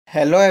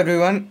Hello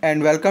everyone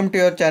and welcome to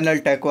your channel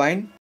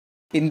TechWine.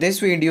 In this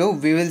video,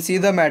 we will see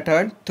the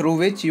method through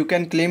which you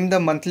can claim the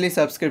monthly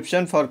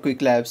subscription for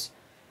Qwiklabs.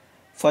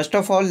 First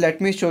of all, let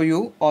me show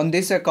you. On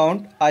this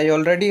account, I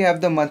already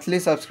have the monthly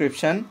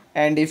subscription,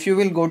 and if you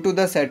will go to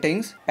the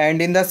settings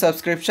and in the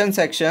subscription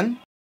section,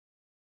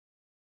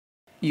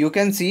 you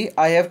can see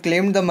I have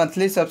claimed the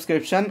monthly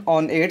subscription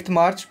on 8th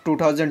March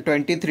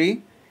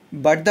 2023.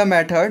 But the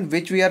method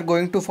which we are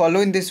going to follow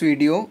in this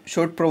video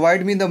should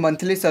provide me the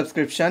monthly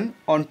subscription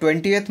on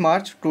 20th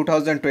March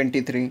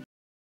 2023.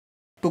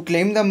 To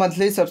claim the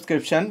monthly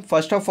subscription,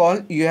 first of all,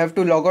 you have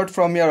to log out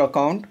from your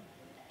account.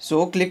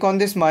 So click on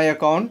this My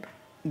Account,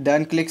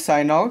 then click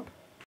Sign Out.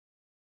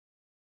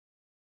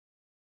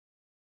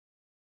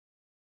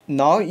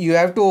 Now you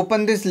have to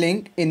open this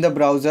link in the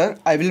browser.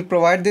 I will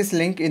provide this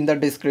link in the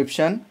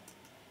description.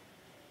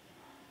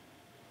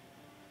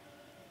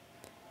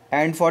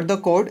 And for the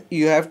code,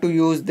 you have to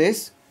use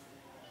this.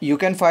 You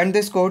can find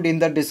this code in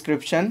the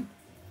description.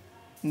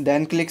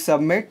 Then click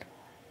Submit.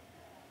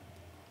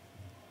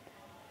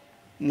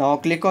 Now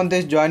click on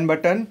this Join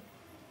button.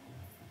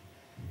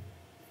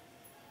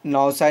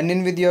 Now sign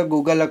in with your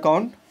Google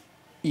account.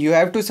 You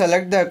have to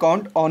select the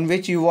account on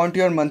which you want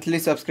your monthly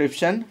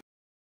subscription.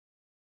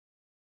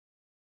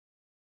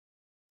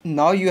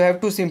 Now you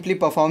have to simply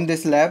perform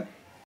this lab.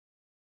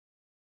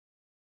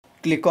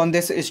 Click on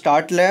this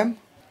Start Lab.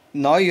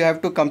 Now you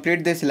have to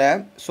complete this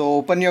lab, so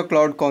open your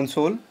Cloud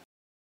Console.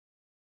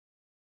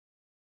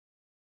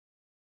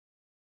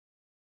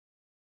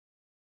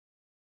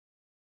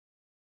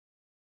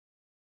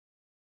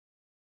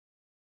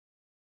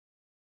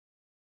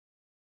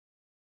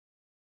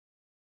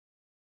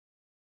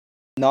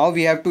 Now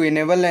we have to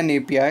enable an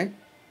API.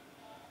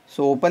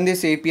 So open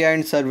this API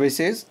and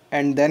services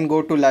and then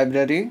go to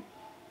library.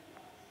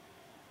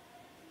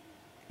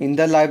 In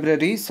the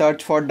library,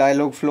 search for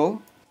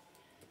Dialogflow.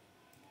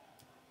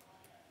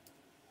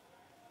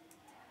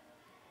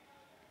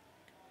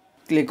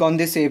 Click on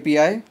this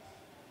API,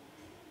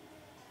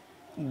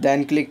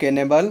 then click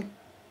Enable.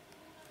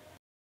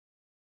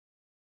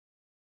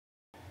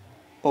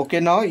 Okay,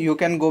 now you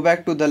can go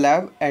back to the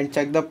lab and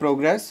check the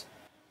progress.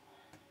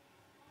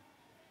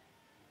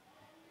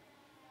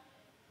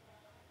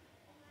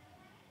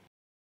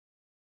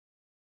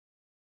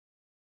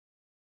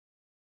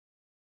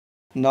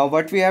 Now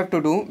what we have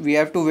to do, we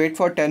have to wait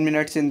for 10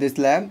 minutes in this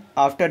lab.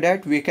 After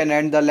that, we can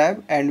end the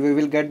lab and we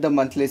will get the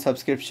monthly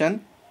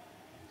subscription.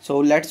 So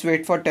let's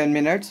wait for 10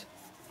 minutes.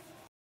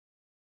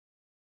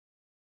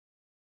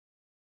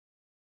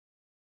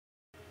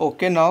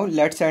 Okay, now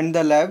let's end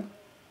the lab.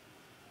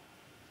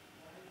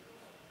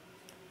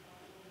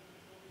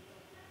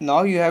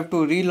 Now you have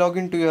to re-log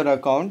into your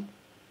account.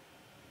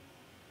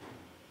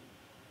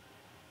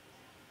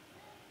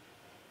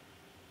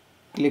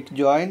 Click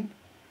Join.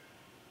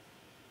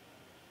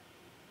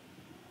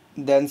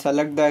 Then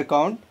select the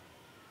account.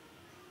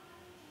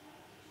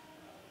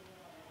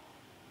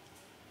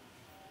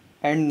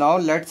 And now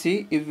let's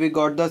see if we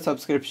got the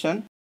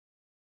subscription.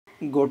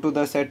 Go to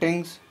the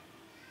settings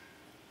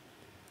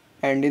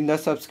and in the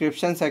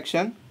subscription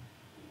section,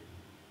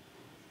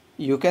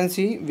 you can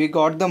see we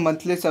got the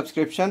monthly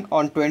subscription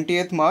on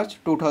 20th March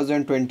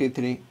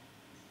 2023.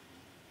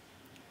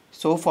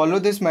 So follow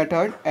this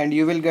method and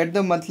you will get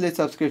the monthly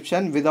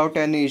subscription without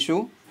any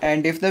issue.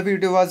 And if the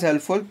video was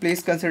helpful,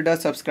 please consider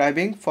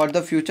subscribing for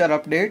the future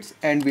updates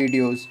and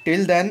videos.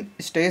 Till then,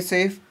 stay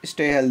safe,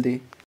 stay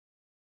healthy.